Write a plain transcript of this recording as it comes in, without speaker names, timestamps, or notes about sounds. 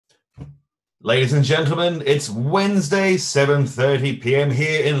Ladies and gentlemen, it's Wednesday, 7:30 p.m.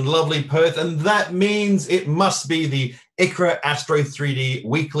 here in lovely Perth, and that means it must be the ICRAR Astro 3D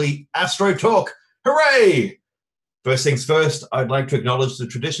Weekly Astro Talk. Hooray! First things first, I'd like to acknowledge the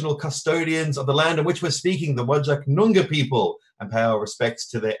traditional custodians of the land on which we're speaking, the Noongar people, and pay our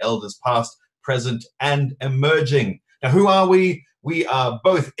respects to their elders past, present, and emerging. Now, who are we? We are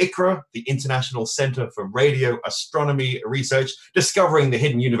both ICRAR, the International Centre for Radio Astronomy Research, discovering the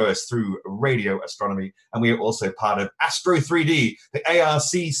hidden universe through radio astronomy, and we are also part of Astro 3D, the ARC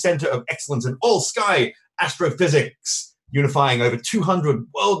Centre of Excellence in All-Sky Astrophysics, unifying over 200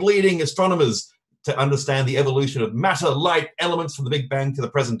 world-leading astronomers to understand the evolution of matter, light, elements from the Big Bang to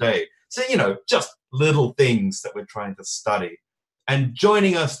the present day. So, just little things that we're trying to study. And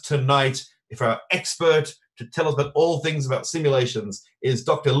joining us tonight, if our expert to tell us about all things about simulations, is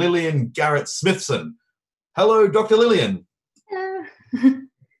Dr. Lilian Garratt-Smithson. Hello, Dr. Lilian. Hello.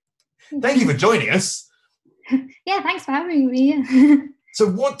 Thank you for joining us. Yeah, thanks for having me. So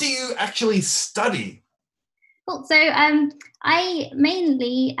what do you actually study? Cool. So I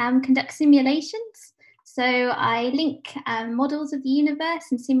mainly conduct simulations. So I link models of the universe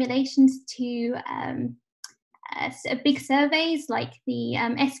and simulations to big surveys like the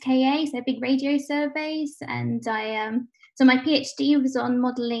SKA, so big radio surveys, and so my PhD was on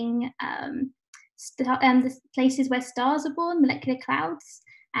modelling the places where stars are born, molecular clouds,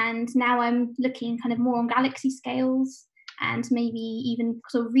 and now I'm looking kind of more on galaxy scales and maybe even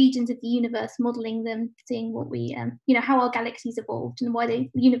sort of regions of the universe, modelling them, seeing what we, how our galaxies evolved and why the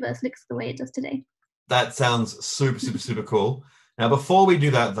universe looks the way it does today. That sounds super, super, super cool. Now, before we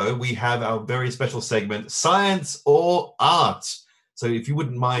do that, though, we have our very special segment, Science or Art. So if you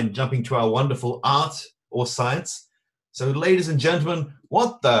wouldn't mind jumping to our wonderful art or science. So, ladies and gentlemen,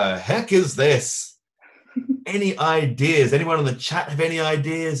 what the heck is this? Any ideas? Anyone in the chat have any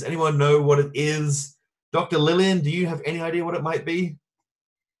ideas? Anyone know what it is? Dr. Lilian, do you have any idea what it might be?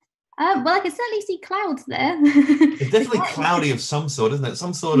 Well, I can certainly see clouds there. It's definitely cloudy of some sort, isn't it?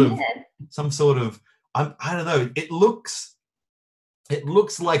 Some sort of, I don't know. It looks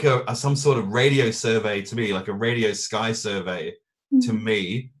like some sort of radio survey to me, like a radio sky survey to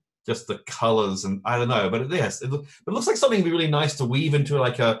me, just the colors, and I don't know, but it looks like something would be really nice to weave into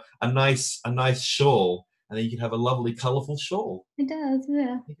like a nice shawl, and then you can have a lovely colorful shawl. It does,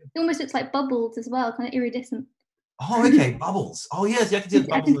 yeah. It almost looks like bubbles as well, kind of iridescent. Oh, okay, bubbles. Oh, yes, I can see the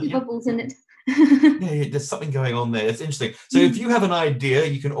bubbles. I can see bubbles in it. Yeah, there's something going on there. It's interesting. So if you have an idea,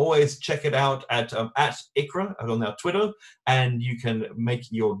 you can always check it out at ICRAR on our Twitter, and you can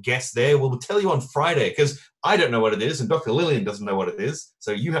make your guess there. We'll tell you on Friday, because I don't know what it is, and Dr. Lilian doesn't know what it is.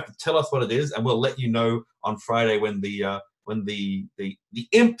 So you have to tell us what it is, and we'll let you know on Friday when the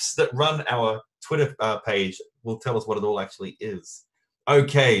imps that run our Twitter page will tell us what it all actually is.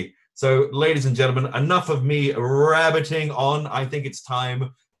 Okay. So, ladies and gentlemen, enough of me rabbiting on. I think it's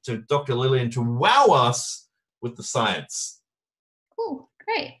time to Dr. Lilian to wow us with the science. Cool,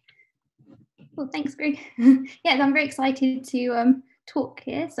 great. Well, thanks, Greg. Yeah, I'm very excited to talk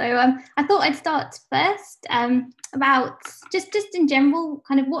here. So I thought I'd start first about just in general,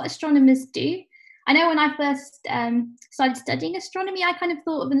 kind of what astronomers do. I know when I first started studying astronomy, I kind of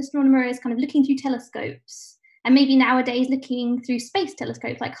thought of an astronomer as kind of looking through telescopes, and maybe nowadays looking through space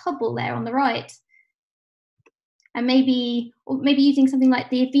telescopes like Hubble there on the right. And maybe using something like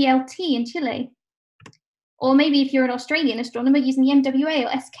the VLT in Chile. Or maybe if you're an Australian astronomer, using the MWA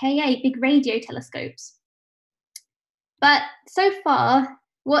or SKA, big radio telescopes. But so far,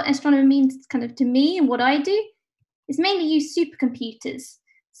 what astronomy means kind of to me and what I do is mainly use supercomputers.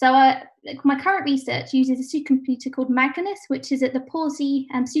 So my current research uses a supercomputer called Magnus, which is at the Pawsey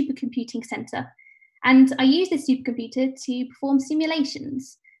Supercomputing Centre. And I use this supercomputer to perform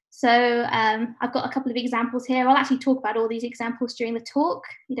simulations. So I've got a couple of examples here. I'll actually talk about all these examples during the talk.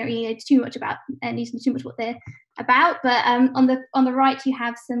 You don't really know too much what they're about. But on the right, you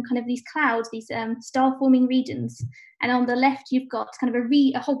have some kind of these clouds, these star-forming regions. And on the left, you've got kind of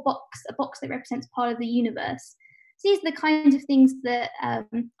a whole box, a box that represents part of the universe. So these are the kinds of things that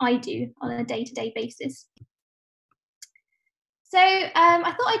I do on a day-to-day basis. So I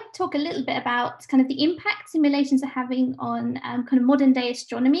thought I'd talk a little bit about kind of the impact simulations are having on kind of modern day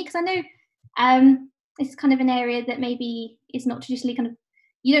astronomy, because I know it's kind of an area that maybe is not traditionally kind of,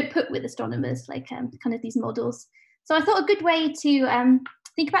 you don't put with astronomers, like kind of these models. So I thought a good way to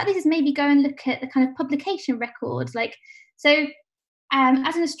think about this is maybe go and look at the kind of publication records.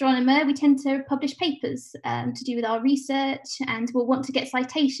 As an astronomer, we tend to publish papers to do with our research, and we'll want to get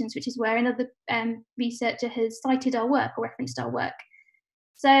citations, which is where another researcher has cited our work or referenced our work.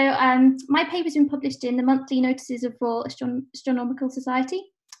 So my paper's been published in the monthly notices of Royal Astronomical Society,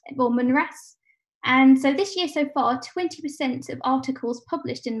 or MNRAS. And so this year so far, 20% of articles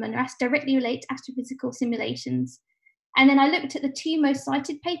published in MNRAS directly relate to astrophysical simulations. And then I looked at the 2 most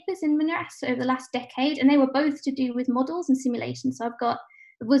cited papers in MNRAS over the last decade, and they were both to do with models and simulations. So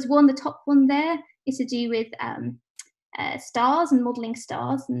the top one there is to do with stars and modelling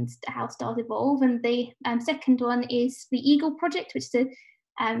stars and how stars evolve. And the second one is the Eagle project, which is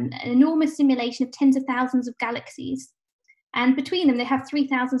an enormous simulation of tens of thousands of galaxies. And between them, they have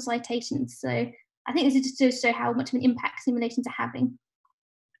 3,000 citations. So I think this is just to show how much of an impact simulations are having.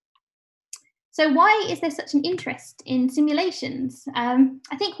 So why is there such an interest in simulations?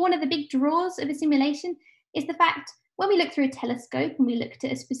 I think one of the big draws of a simulation is the fact when we look through a telescope and we looked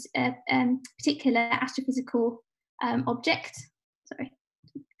at a particular astrophysical object,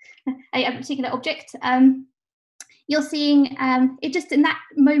 a particular object, you're seeing it just in that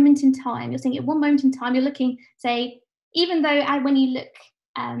moment in time. You're seeing it at one moment in time. You're looking, say, even though when you look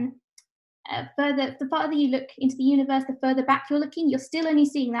the farther you look into the universe, the further back you're looking, you're still only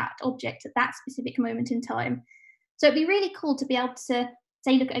seeing that object at that specific moment in time. So it'd be really cool to be able to,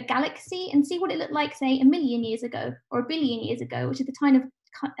 say, look at a galaxy and see what it looked like, say, 1 million years ago or 1 billion years ago, which are the kind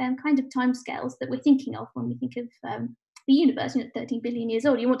of timescales that we're thinking of when we think of the universe, 13 billion years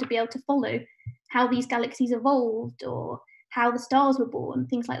old. You want to be able to follow how these galaxies evolved or how the stars were born,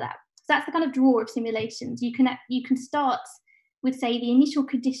 things like that. So that's the kind of draw of simulations. You can start with, say, the initial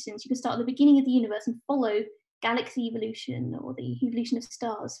conditions. You can start at the beginning of the universe and follow galaxy evolution or the evolution of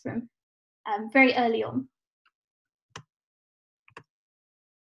stars from very early on.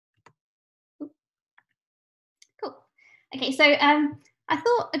 Cool. Okay, so I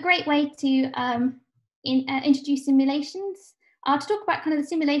thought a great way to introduce simulations are to talk about kind of the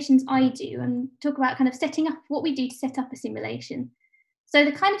simulations I do and talk about kind of setting up what we do to set up a simulation. So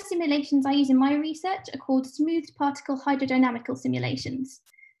the kind of simulations I use in my research are called smoothed particle hydrodynamical simulations.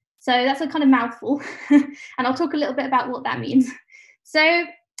 So that's a kind of mouthful, and I'll talk a little bit about what that means. So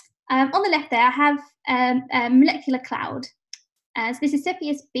on the left there, I have a molecular cloud. So this is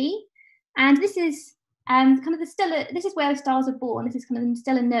Cepheus B, and this is kind of the stellar. This is where stars are born. This is kind of the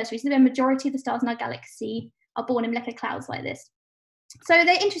stellar nursery. So the majority of the stars in our galaxy are born in molecular clouds like this. So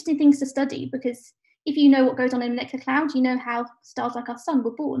they're interesting things to study because if you know what goes on in a molecular cloud, you know how stars like our sun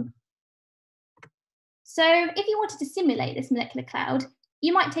were born. So if you wanted to simulate this molecular cloud,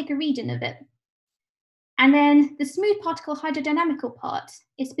 you might take a region of it. And then the smooth particle hydrodynamical part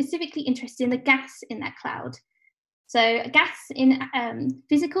is specifically interested in the gas in that cloud. So gas in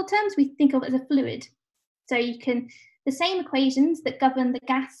physical terms, we think of it as a fluid. So you can, the same equations that govern the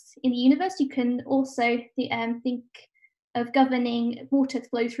gas in the universe, you can also think of governing water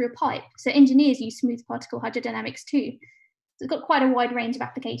flow through a pipe. So engineers use smooth particle hydrodynamics too. So it's got quite a wide range of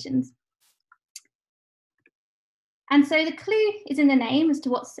applications. And so the clue is in the name as to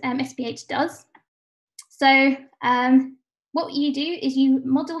what SPH does. So what you do is you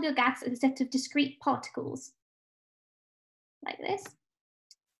model your gas as a set of discrete particles, like this.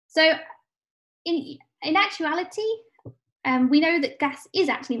 So in actuality, we know that gas is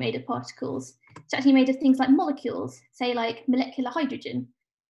actually made of particles. It's actually made of things like molecules, say like molecular hydrogen.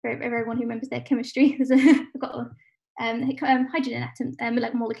 For everyone who remembers their chemistry, there's I've got a hydrogen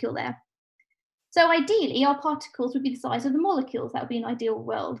atom molecule there. So ideally, our particles would be the size of the molecules. That would be an ideal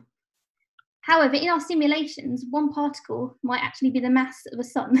world. However, in our simulations, one particle might actually be the mass of a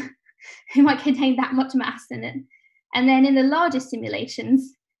sun. It might contain that much mass in it. And then in the largest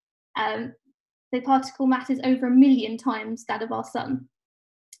simulations, the particle mass is over 1 million times that of our sun.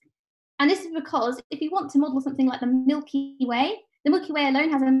 And this is because if you want to model something like the Milky Way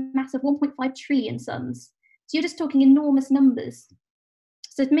alone has a mass of 1.5 trillion suns. So you're just talking enormous numbers.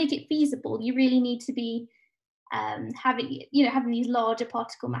 So to make it feasible, you really need to be having these larger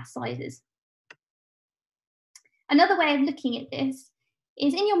particle mass sizes. Another way of looking at this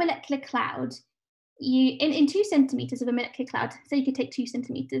is in your molecular cloud, in 2 centimeters of a molecular cloud, say you could take 2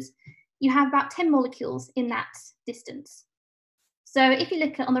 centimeters, you have about 10 molecules in that distance. So if you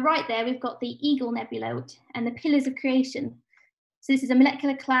look at on the right there, we've got the Eagle Nebula and the pillars of creation. So this is a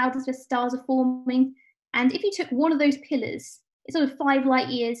molecular cloud where stars are forming. And if you took one of those pillars, it's sort of 5 light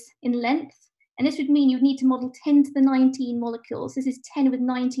years in length. And this would mean you'd need to model 10 to the 19 molecules. This is 10 with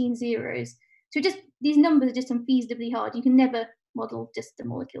 19 zeros. So these numbers are just unfeasibly hard. You can never model just a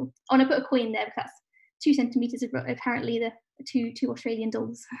molecule. Oh, and I put a coin there because that's 2 centimeters, apparently the two Australian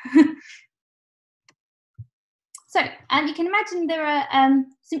dollars. So you can imagine there are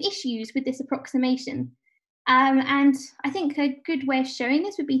some issues with this approximation. And I think a good way of showing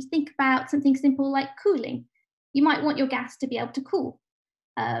this would be to think about something simple like cooling. You might want your gas to be able to cool.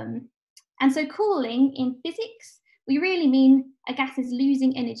 And so cooling in physics, we really mean a gas is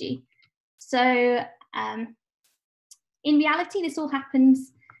losing energy. So in reality, this all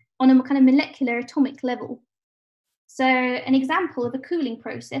happens on a kind of molecular atomic level. So an example of a cooling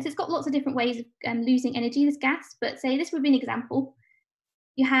process, it's got lots of different ways of losing energy, this gas, but say this would be an example.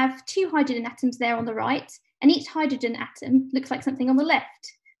 You have 2 hydrogen atoms there on the right, and each hydrogen atom looks like something on the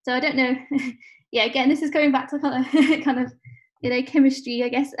left. So I don't know, yeah, again, this is going back to kind of you know, chemistry, I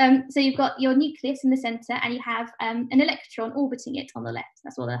guess. So you've got your nucleus in the center, and you have an electron orbiting it on the left.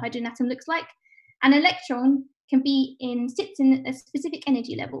 That's what a hydrogen atom looks like. An electron sits in a specific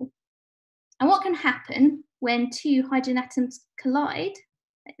energy level. And what can happen when 2 hydrogen atoms collide,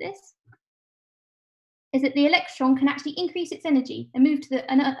 like this, is that the electron can actually increase its energy and move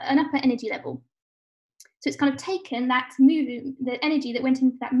to an upper energy level. So it's kind of taken that the energy that went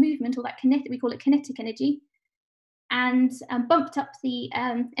into that movement, or that we call it kinetic energy, and bumped up the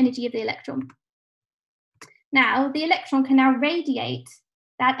energy of the electron. Now, the electron can now radiate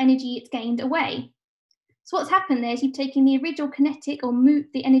that energy it's gained away. So what's happened there is you've taken the original kinetic, or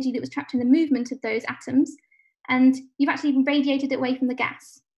the energy that was trapped in the movement of those atoms, and you've actually radiated it away from the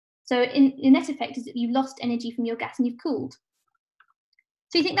gas. So in net effect is that you lost energy from your gas and you've cooled.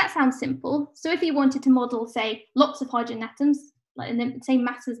 So you think that sounds simple. So if you wanted to model, say, lots of hydrogen atoms, like in the same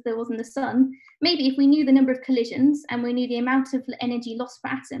mass as there was in the sun, maybe if we knew the number of collisions and we knew the amount of energy lost per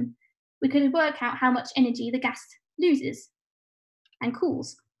atom, we could work out how much energy the gas loses and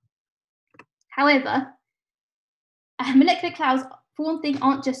cools. However, molecular clouds, for one thing,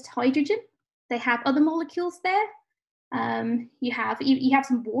 aren't just hydrogen. They have other molecules there. You have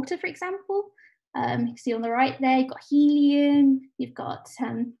some water, for example. You can see on the right there, you've got helium, you've got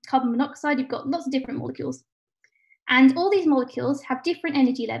carbon monoxide, you've got lots of different molecules. And all these molecules have different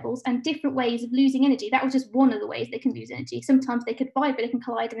energy levels and different ways of losing energy. That was just one of the ways they can lose energy. Sometimes they could vibrate, they can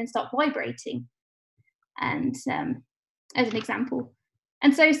collide and then start vibrating. And as an example.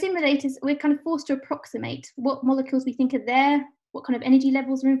 And so simulators, we're kind of forced to approximate what molecules we think are there, what kind of energy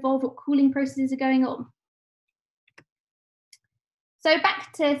levels are involved, what cooling processes are going on. So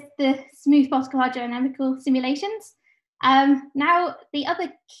back to the smooth particle hydrodynamical simulations. Now the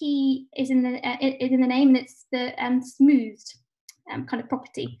other key is in the name, and it's the smoothed kind of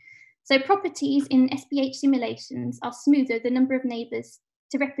property. So properties in SPH simulations are smoother the number of neighbours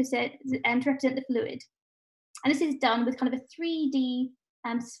to represent the fluid. And this is done with kind of a 3D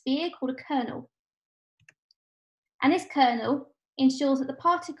sphere called a kernel. And this kernel ensures that the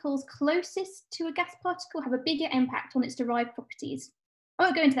particles closest to a gas particle have a bigger impact on its derived properties. I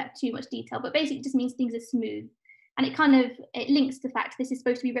won't go into that too much detail, but basically it just means things are smooth. And it links to the fact this is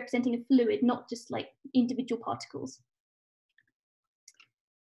supposed to be representing a fluid, not just like individual particles.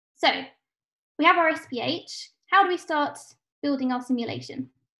 So we have our SPH. How do we start building our simulation?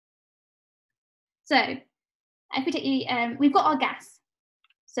 So we've got our gas.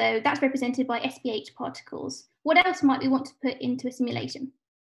 So that's represented by SPH particles. What else might we want to put into a simulation?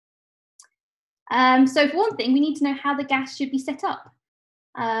 So for one thing, we need to know how the gas should be set up.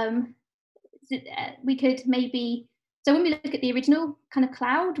 We could maybe, so when we look at the original kind of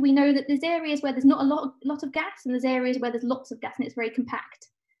cloud, we know that there's areas where there's not a lot of gas, and there's areas where there's lots of gas and it's very compact.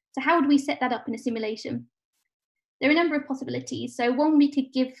 So how would we set that up in a simulation? There are a number of possibilities. So one, we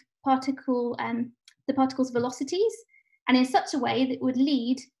could give the particles velocities, and in such a way that would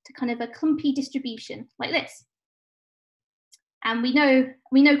lead to kind of a clumpy distribution like this. And we know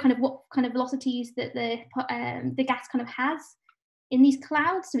kind of what kind of velocities that the gas kind of has in these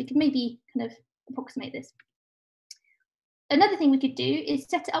clouds, so we could maybe kind of approximate this. Another thing we could do is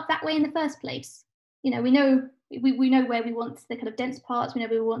set it up that way in the first place. You know, we know where we want the kind of dense parts, we know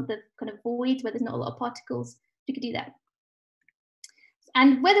where we want the kind of voids where there's not a lot of particles. We could do that.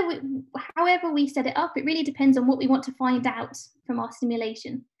 And however we set it up, it really depends on what we want to find out from our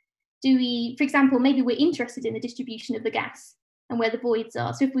simulation. Do we, for example, maybe we're interested in the distribution of the gas and where the voids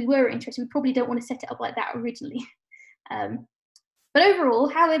are. So if we were interested, we probably don't want to set it up like that originally. But overall,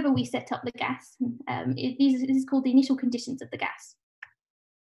 however we set up the gas, this is called the initial conditions of the gas.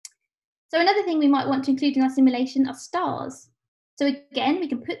 So another thing we might want to include in our simulation are stars. So again, we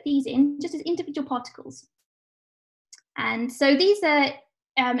can put these in just as individual particles. And so these are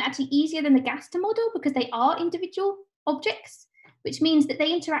actually easier than the gas to model because they are individual objects, which means that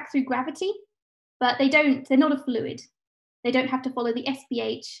they interact through gravity, but they're not a fluid. They don't have to follow the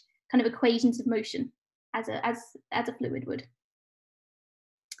SPH kind of equations of motion as a fluid would.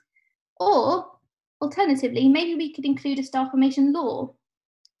 Or alternatively, maybe we could include a star formation law.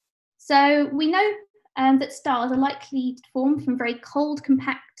 So we know that stars are likely to form from very cold,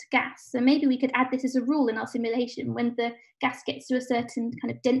 compact gas. So maybe we could add this as a rule in our simulation. When the gas gets to a certain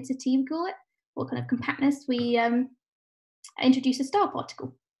kind of density, we call it, or kind of compactness, we introduce a star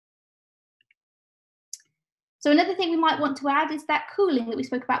particle. So another thing we might want to add is that cooling that we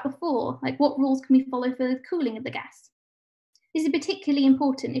spoke about before. Like, what rules can we follow for the cooling of the gas? This is particularly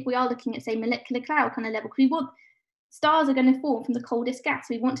important if we are looking at, say, molecular cloud kind of level, because we want stars are going to form from the coldest gas.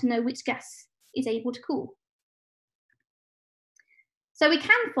 We want to know which gas is able to cool. So we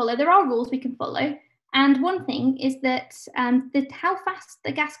can follow, there are rules we can follow. And one thing is that how fast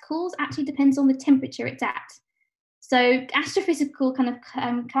the gas cools actually depends on the temperature it's at. So astrophysical kind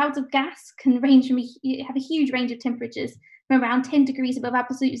of clouds of gas can range from, have a huge range of temperatures from around 10 degrees above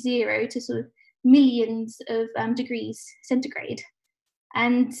absolute zero to sort of millions of degrees centigrade.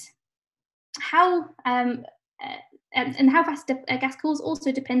 And how fast a gas cools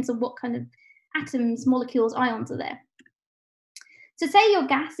also depends on what kind of atoms, molecules, ions are there. So say your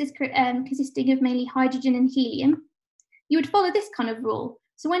gas is consisting of mainly hydrogen and helium, you would follow this kind of rule.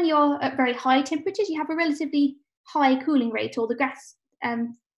 So when you're at very high temperatures, you have a relatively high cooling rate, or the gas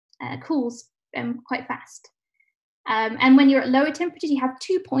cools quite fast. And when you're at lower temperatures, you have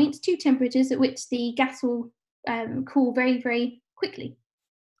 2 temperatures at which the gas will cool very, very quickly.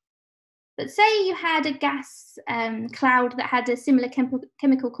 But say you had a gas cloud that had a similar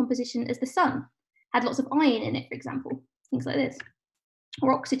chemical composition as the sun, had lots of iron in it, for example, things like this,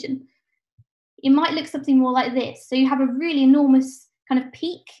 or oxygen. It might look something more like this. So you have a really enormous kind of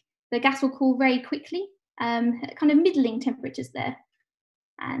peak. The gas will cool very quickly, at kind of middling temperatures there.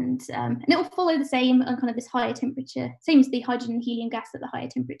 And it will follow the same on kind of this higher temperature, same as the hydrogen and helium gas at the higher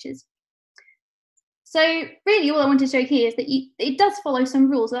temperatures. So really all I want to show here is that it does follow some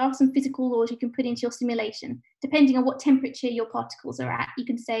rules. There are some physical laws you can put into your simulation. Depending on what temperature your particles are at, you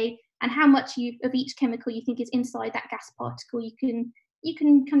can say, and how much of each chemical you think is inside that gas particle, you can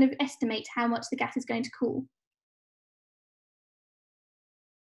kind of estimate how much the gas is going to cool.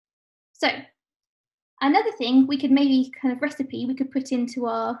 So another thing we could maybe kind of recipe we could put into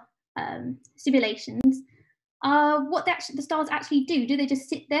our simulations are what the stars actually do. Do they just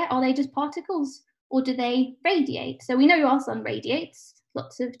sit there? Are they just particles? Or do they radiate? So we know our sun radiates,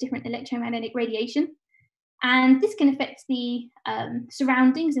 lots of different electromagnetic radiation. And this can affect the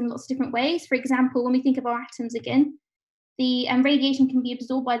surroundings in lots of different ways. For example, when we think of our atoms again, the radiation can be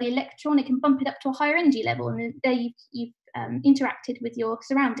absorbed by the electron. It can bump it up to a higher energy level, and there you've interacted with your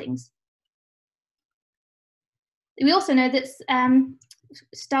surroundings. We also know that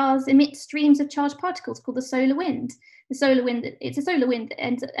stars emit streams of charged particles called the solar wind. The solar wind, it's a solar wind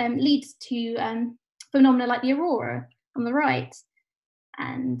that leads to phenomena like the aurora on the right.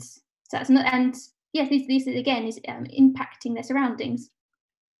 And so that's not, and yes, this again is impacting their surroundings.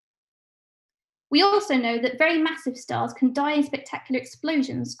 We also know that very massive stars can die in spectacular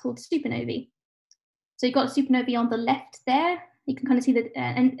explosions called supernovae. So you've got a supernovae on the left there. You can kind of see that,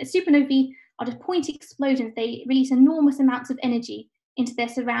 and supernovae are just point explosions. They release enormous amounts of energy into their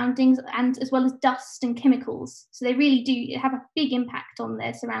surroundings, and as well as dust and chemicals. So they really do have a big impact on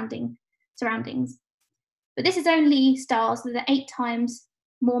their surroundings. But this is only stars that are 8 times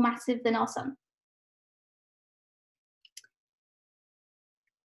more massive than our sun.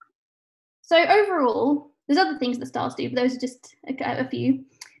 So overall, there's other things that stars do, but those are just a few.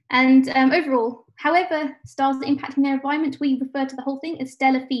 And overall, however stars are impacting their environment, we refer to the whole thing as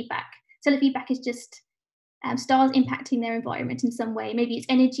stellar feedback. Stellar feedback is just stars impacting their environment in some way. Maybe it's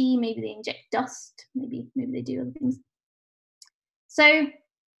energy, maybe they inject dust, maybe they do other things. So,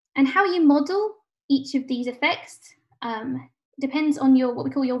 and how you model each of these effects depends on what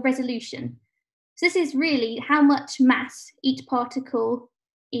we call your resolution. So this is really how much mass each particle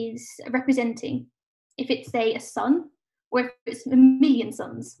is representing. If it's, say, a sun, or if it's a million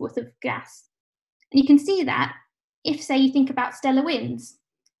suns worth of gas. And you can see that if, say, you think about stellar winds.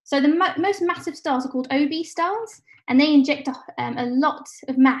 So the most massive stars are called OB stars, and they inject a lot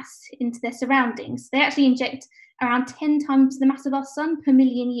of mass into their surroundings. They actually inject around 10 times the mass of our sun per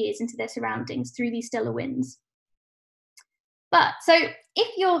million years into their surroundings through these stellar winds. But so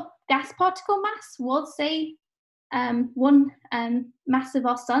if your gas particle mass was, say, one mass of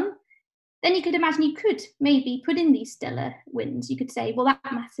our sun, then you could imagine you could maybe put in these stellar winds. You could say, well, that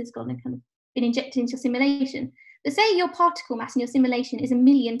mass has gone and kind of been injected into your simulation. But say your particle mass in your simulation is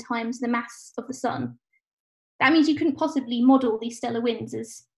 1,000,000 times the mass of the sun. That means you couldn't possibly model these stellar winds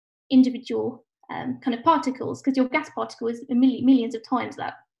as individual kind of particles, because your gas particle is millions of times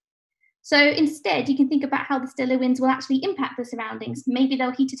that. So instead, you can think about how the stellar winds will actually impact the surroundings. Maybe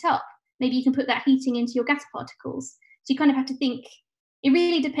they'll heat it up. Maybe you can put that heating into your gas particles. So you kind of have to think, it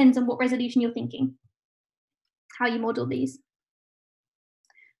really depends on what resolution you're thinking, how you model these.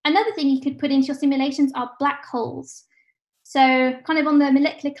 Another thing you could put into your simulations are black holes. So kind of on the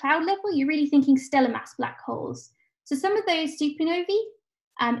molecular cloud level, you're really thinking stellar mass black holes. So some of those supernovae,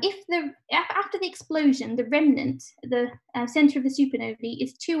 after the explosion, the remnant, the center of the supernovae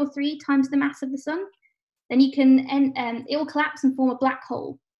is 2 or 3 times the mass of the sun, then it will collapse and form a black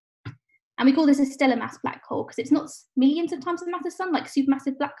hole. And we call this a stellar mass black hole because it's not millions of times the mass of the sun like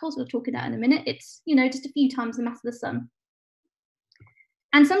supermassive black holes we'll talk about in a minute. It's, just a few times the mass of the sun.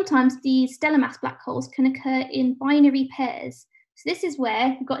 And sometimes these stellar mass black holes can occur in binary pairs. So this is where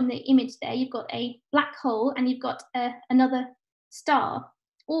you've got in the image there, you've got a black hole and you've got another star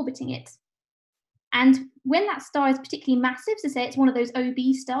orbiting it. And when that star is particularly massive, so say it's one of those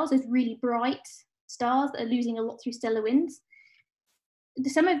OB stars, those really bright stars that are losing a lot through stellar winds,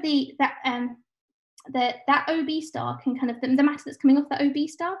 some of that OB star can kind of, the matter that's coming off that OB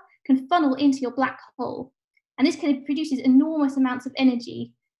star can funnel into your black hole. And this kind of produces enormous amounts of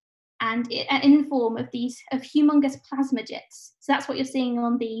energy and in the form of humongous plasma jets. So that's what you're seeing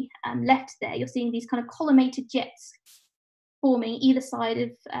on the left there. You're seeing these kind of collimated jets forming either side of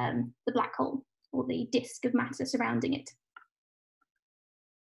the black hole or the disk of matter surrounding it.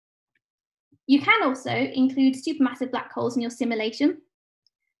 You can also include supermassive black holes in your simulation.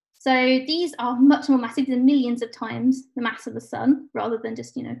 So these are much more massive than millions of times the mass of the sun, rather than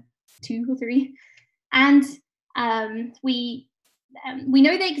just 2 or 3. And we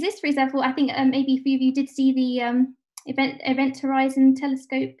know they exist. For example, I think maybe a few of you did see the Event Horizon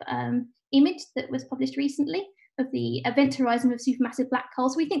telescope image that was published recently of the Event Horizon of supermassive black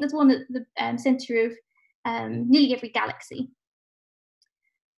holes. We think there's one at the center of nearly every galaxy.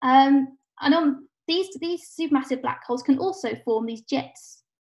 And on these supermassive black holes can also form these jets,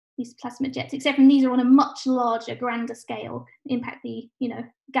 these plasma jets, except from these are on a much larger, grander scale, impact the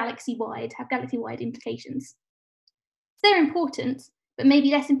galaxy-wide, have galaxy-wide implications. They're important, but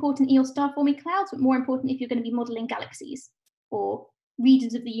maybe less important in your star-forming clouds, but more important if you're going to be modeling galaxies or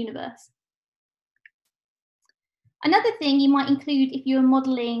regions of the universe. Another thing you might include if you're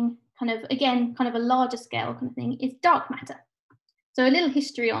modeling kind of a larger scale kind of thing is dark matter. So a little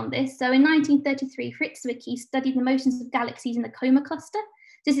history on this. So in 1933, Fritz Zwicky studied the motions of galaxies in the Coma cluster.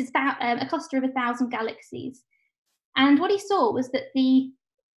 This is about a cluster of 1,000 galaxies. And what he saw was that the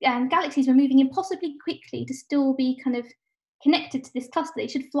galaxies were moving impossibly quickly to still be kind of connected to this cluster. They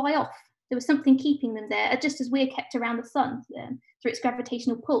should fly off. There was something keeping them there, just as we're kept around the sun through its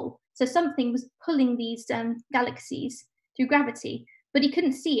gravitational pull. So something was pulling these galaxies through gravity, but he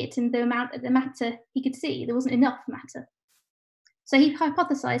couldn't see it in the amount of the matter he could see. There wasn't enough matter. So he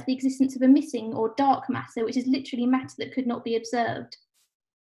hypothesized the existence of a missing or dark matter, which is literally matter that could not be observed.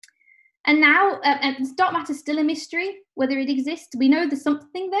 And now dark matter is still a mystery, whether it exists. We know there's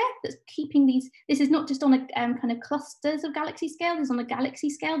something there that's keeping these. This is not just on a kind of clusters of galaxy scale. There's on a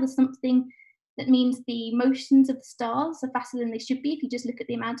galaxy scale. There's something that means the motions of the stars are faster than they should be if you just look at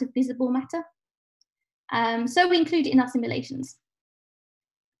the amount of visible matter. So we include it in our simulations.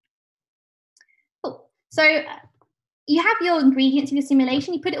 Cool. So you have your ingredients in your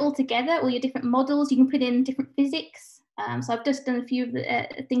simulation. You put it all together, all your different models. You can put in different physics. So I've just done a few of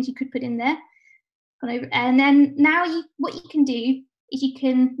the things you could put in there. And then now what you can do is you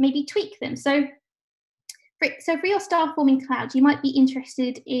can maybe tweak them. So for your star-forming cloud, you might be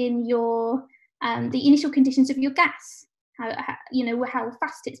interested in your the initial conditions of your gas, how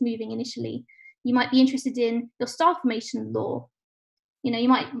fast it's moving initially. You might be interested in your star formation law. You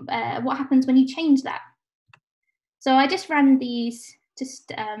might what happens when you change that. So I just ran these,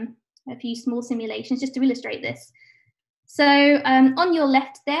 a few small simulations just to illustrate this. So on your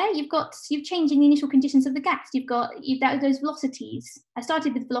left there, you've changing the initial conditions of the gas. You've got those velocities. I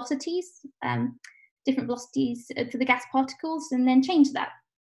started with velocities, different velocities for the gas particles, and then changed that.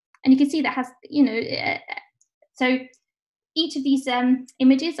 And you can see that has, so each of these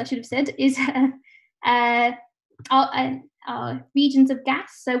images, I should have said, is regions of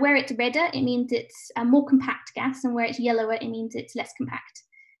gas. So where it's redder, it means it's a more compact gas, and where it's yellower, it means it's less compact.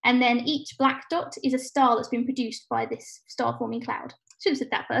 And then each black dot is a star that's been produced by this star-forming cloud. Should have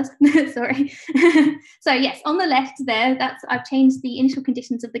said that first, sorry. So yes, on the left there, I've changed the initial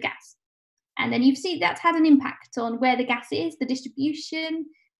conditions of the gas. And then you see that's had an impact on where the gas is, the distribution,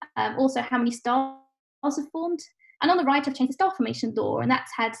 also how many stars have formed. And on the right, I've changed the star formation law, and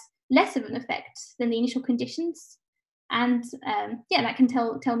that's had less of an effect than the initial conditions. And yeah, that can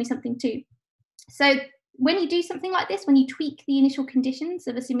tell me something too. So when you do something like this, when you tweak the initial conditions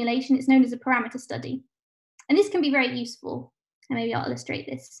of a simulation, it's known as a parameter study. And this can be very useful. And maybe I'll illustrate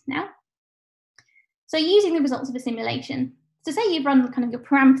this now. So using the results of a simulation. So say you've run kind of your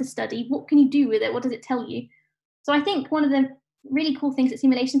parameter study, what can you do with it? What does it tell you? So I think one of the really cool things that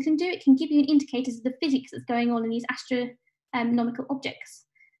simulation can do, it can give you indicators of the physics that's going on in these astronomical objects.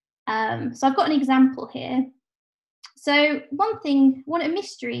 So I've got an example here So a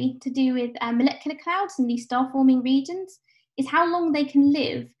mystery to do with molecular clouds in these star-forming regions is how long they can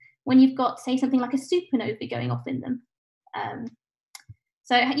live when you've got, say, something like a supernova going off in them.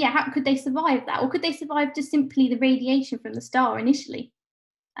 So yeah, how could they survive that? Or could they survive just simply the radiation from the star initially?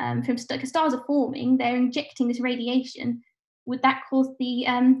 Because stars are forming, they're injecting this radiation. Would that cause the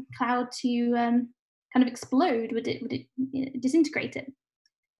cloud to kind of explode? Would it disintegrate it?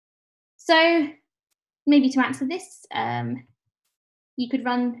 So maybe to answer this, you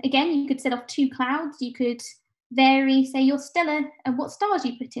could set off two clouds. You could vary, say, your stellar and what stars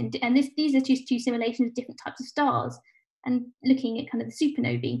you put in. And these are just two simulations of different types of stars and looking at kind of the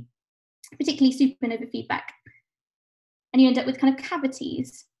supernovae, particularly supernova feedback. And you end up with kind of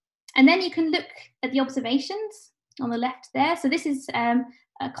cavities. And then you can look at the observations on the left there. So this is a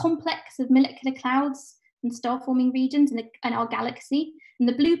complex of molecular clouds and star-forming regions in our galaxy. And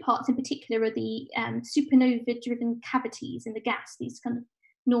the blue parts in particular are the supernova-driven cavities in the gas, these kind of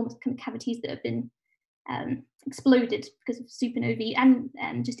enormous kind of cavities that have been exploded because of supernovae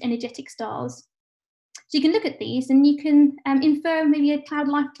and just energetic stars. So you can look at these and you can infer maybe a cloud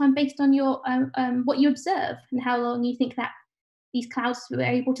lifetime based on your what you observe and how long you think that these clouds were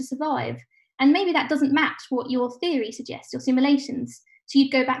able to survive. And maybe that doesn't match what your theory suggests, your simulations. So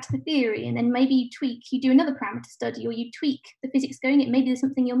you'd go back to the theory and then maybe you do another parameter study, or you tweak the physics going in. Maybe there's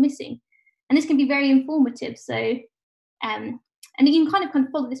something you're missing. And this can be very informative. So, and you can kind of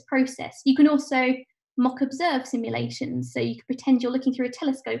follow this process. You can also mock observe simulations. So you could pretend you're looking through a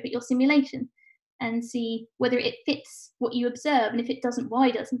telescope at your simulation and see whether it fits what you observe. And if it doesn't, why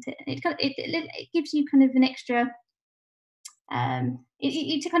doesn't it? It gives you kind of an extra,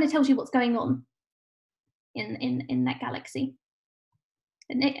 it kind of tells you what's going on in that galaxy.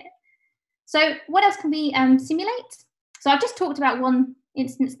 So what else can we simulate? So I've just talked about one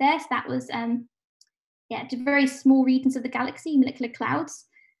instance there. So that was to very small regions of the galaxy, molecular clouds.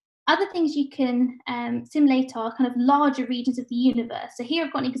 Other things you can simulate are kind of larger regions of the universe. So here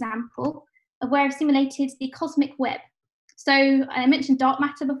I've got an example of where I've simulated the cosmic web. So I mentioned dark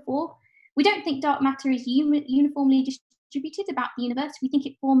matter before. We don't think dark matter is uniformly distributed about the universe. We think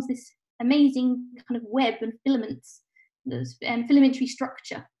it forms this amazing kind of web and filaments, filamentary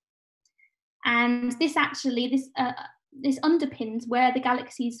structure. And this underpins where the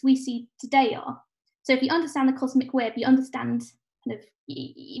galaxies we see today are. So if you understand the cosmic web, you understand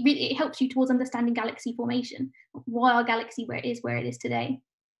it helps you towards understanding galaxy formation, why our galaxy where it is today.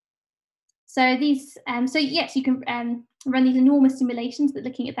 So these, yes, you can run these enormous simulations. But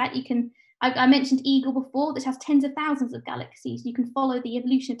looking at that, you can. I mentioned Eagle before, that has tens of thousands of galaxies. You can follow the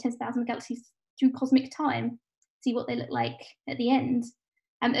evolution of tens of thousands of galaxies through cosmic time, see what they look like at the end,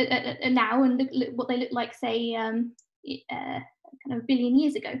 now, and look what they look like, say, kind of a billion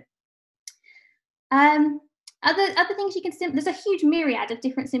years ago. Other things you can there's a huge myriad of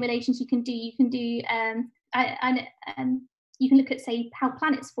different simulations you can do. You can do you can look at, say, how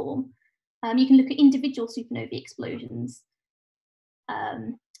planets form. You can look at individual supernovae explosions.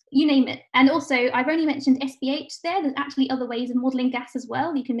 You name it. And also, I've only mentioned SPH there. There's actually other ways of modelling gas as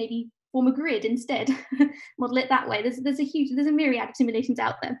well. You can maybe form a grid instead, model it that way. There's a myriad of simulations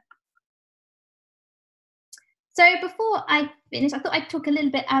out there. So before I finish, I thought I'd talk a little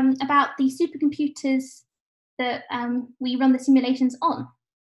bit about the supercomputers that we run the simulations on.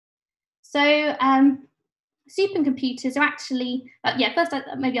 So supercomputers are actually, first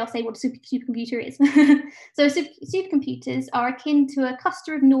maybe I'll say what a supercomputer is. So supercomputers are akin to a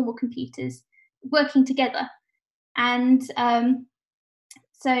cluster of normal computers working together. And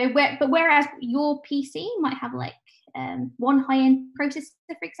whereas your PC might have like one high-end processor,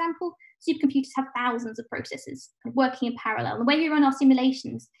 for example, supercomputers have thousands of processors working in parallel. And the way we run our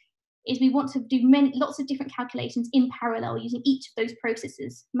simulations is we want to do lots of different calculations in parallel using each of those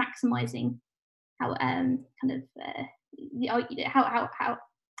processors, maximizing how the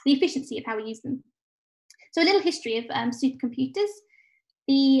efficiency of how we use them. So a little history of supercomputers.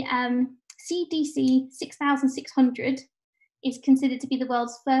 The CDC 6600 is considered to be the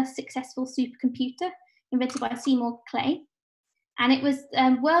world's first successful supercomputer, invented by Seymour Clay. And it was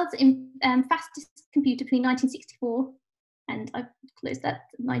world's fastest computer between 1964 and I closed that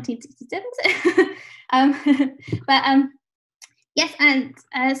 1967. Yes, and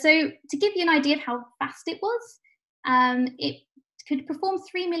so to give you an idea of how fast it was, it could perform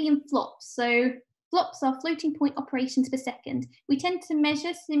 3 million flops. So flops are floating point operations per second. We tend to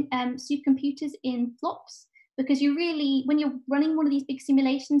measure supercomputers in flops because when you're running one of these big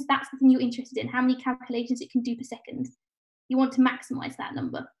simulations, that's the thing you're interested in, how many calculations it can do per second. You want to maximize that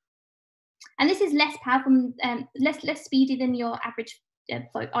number. And this is less powerful, less speedy than your average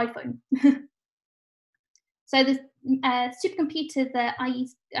iPhone. So supercomputer that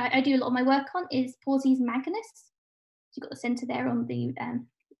I do a lot of my work on is Pawsey's Magnus. So you've got the center there on the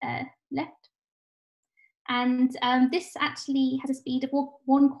left. And this actually has a speed of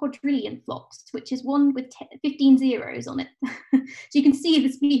 1 quadrillion flops, which is 1 with 15 zeros on it. So you can see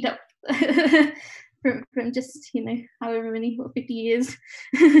the speed up from just, however many, 50 years.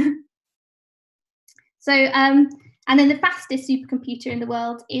 So, and then the fastest supercomputer in the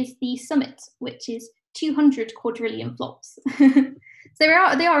world is the Summit, which is 200 quadrillion flops. So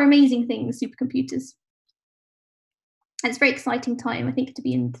they are amazing things, supercomputers. And it's a very exciting time, I think, to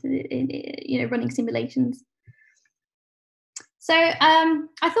be into running simulations. So I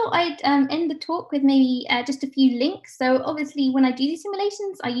thought I'd end the talk with maybe just a few links. So obviously, when I do these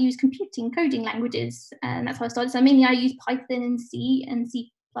simulations, I use computing coding languages, and that's how I started. So mainly I use Python and C and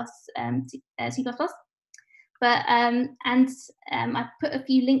C++. But I put a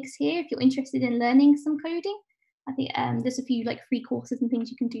few links here if you're interested in learning some coding. I think there's a few free courses and things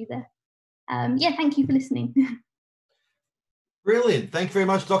you can do there. Yeah, thank you for listening. Brilliant. Thank you very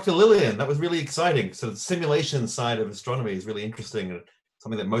much, Dr. Lilian. That was really exciting. So the simulation side of astronomy is really interesting and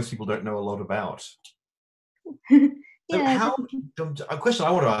something that most people don't know a lot about. Yeah, so a question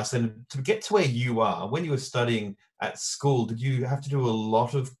I want to ask then, to get to where you are, when you were studying at school, did you have to do a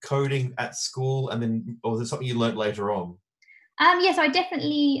lot of coding at school, and then, or was it something you learned later on? Yes, I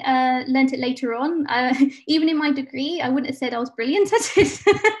definitely learnt it later on. Even in my degree, I wouldn't have said I was brilliant at it.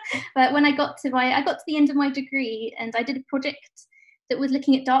 But when I got to the end of my degree, and I did a project that was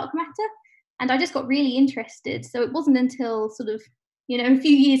looking at dark matter, and I just got really interested. So it wasn't until sort of a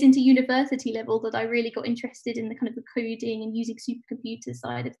few years into university level that I really got interested in the kind of the coding and using supercomputer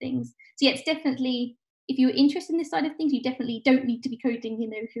side of things. So yeah, it's definitely, if you're interested in this side of things, you definitely don't need to be coding.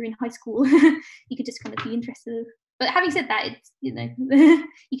 If you're in high school, you could just kind of be interested. But having said that, it's you can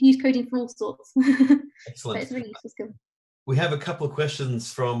use coding for all sorts. Excellent. But it's a really useful skill. We have a couple of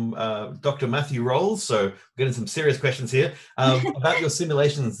questions from Dr. Matthew Rolls, so we're getting some serious questions here about your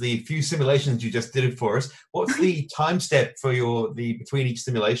simulations. The few simulations you just did it for us. What's the time step for between each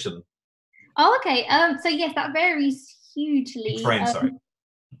simulation? Oh, okay. So yes, that varies hugely. Frame, sorry.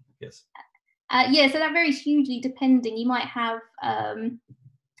 Yes. Yeah, so that varies hugely depending. You might have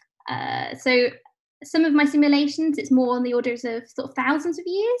so some of my simulations, it's more on the orders of sort of thousands of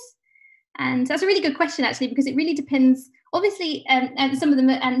years. And that's a really good question, actually, because it really depends. Obviously, and some of them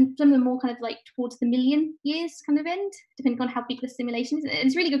more kind of towards the million years kind of end, depending on how big the simulation is. And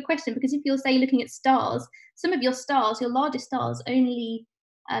it's a really good question, because if you're, say, looking at stars, some of your stars, your largest stars, only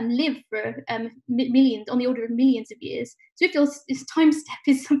live for millions, on the order of millions of years. So if your time step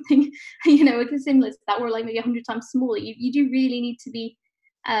is something, similar to that, or maybe 100 times smaller, you do really need to be.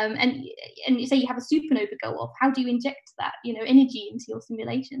 And you say you have a supernova go off, how do you inject that energy into your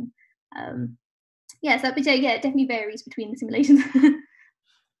simulation? Yeah, so it definitely varies between the simulations.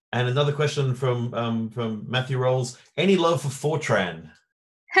 And another question from Matthew Rolls: any love for Fortran?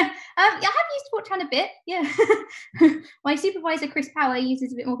 Yeah, I have used Fortran a bit. Yeah, my supervisor Chris Power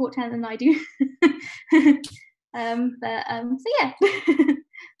uses a bit more Fortran than I do. So yeah.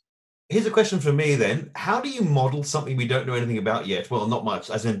 Here's a question for me then. How do you model something we don't know anything about yet? Well, not much,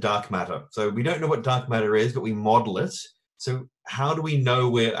 as in dark matter. So we don't know what dark matter is, but we model it. So how do we know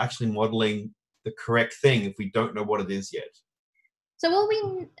we're actually modeling the correct thing if we don't know what it is yet? So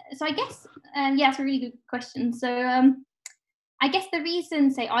I guess, yeah, it's a really good question. So I guess the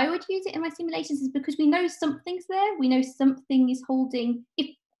reason, say, I would use it in my simulations is because we know something's there. We know something is holding.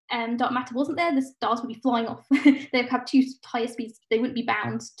 If dark matter wasn't there, the stars would be flying off. They'd have too high speeds. They wouldn't be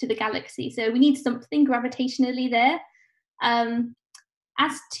bound to the galaxy. So we need something gravitationally there.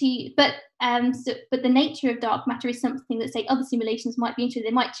 But the nature of dark matter is something that, say, other simulations might be interested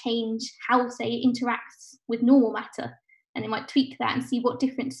in. They might change how, say, it interacts with normal matter, and they might tweak that and see what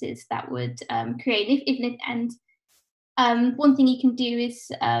differences that would create. One thing you can do is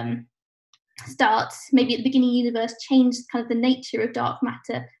start maybe at the beginning of the universe, change kind of the nature of dark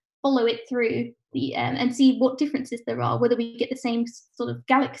matter, follow it through and see what differences there are, whether we get the same sort of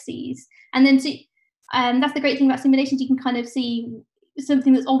galaxies. And then that's the great thing about simulations, you can kind of see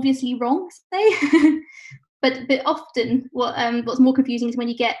something that's obviously wrong, say. but often what's more confusing is when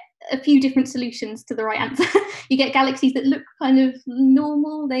you get a few different solutions to the right answer. You get galaxies that look kind of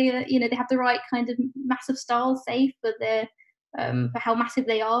normal. They they have the right kind of mass of stars, say, for how massive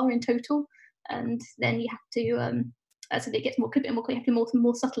they are in total. And then you have to so it gets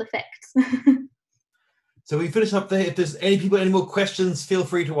more subtle effects. So we finish up there. If there's any more questions, feel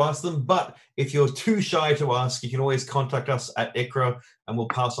free to ask them. But if you're too shy to ask, you can always contact us at ICRAR, and we'll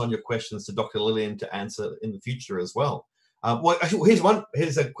pass on your questions to Dr. Lilian to answer in the future as well. Well, actually,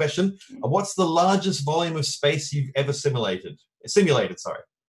 here's a question. What's the largest volume of space you've ever simulated? Sorry.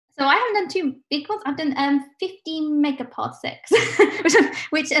 So I haven't done two big ones. I've done 15 megaparsecs, so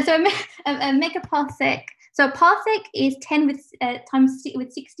a megaparsec. So a parsec is 10 with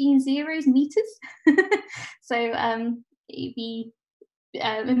 16 zeros meters. So it'd be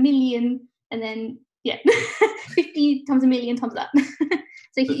a million, and then 50 times a million times that.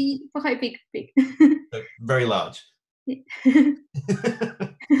 So quite big. So very large. Thanks.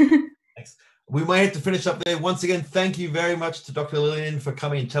 We might have to finish up there. Once again, thank you very much to Dr. Lilian for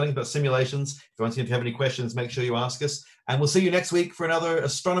coming and telling about simulations. If you have any questions, make sure you ask us. And we'll see you next week for another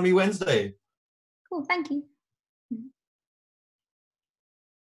Astronomy Wednesday. Cool, thank you.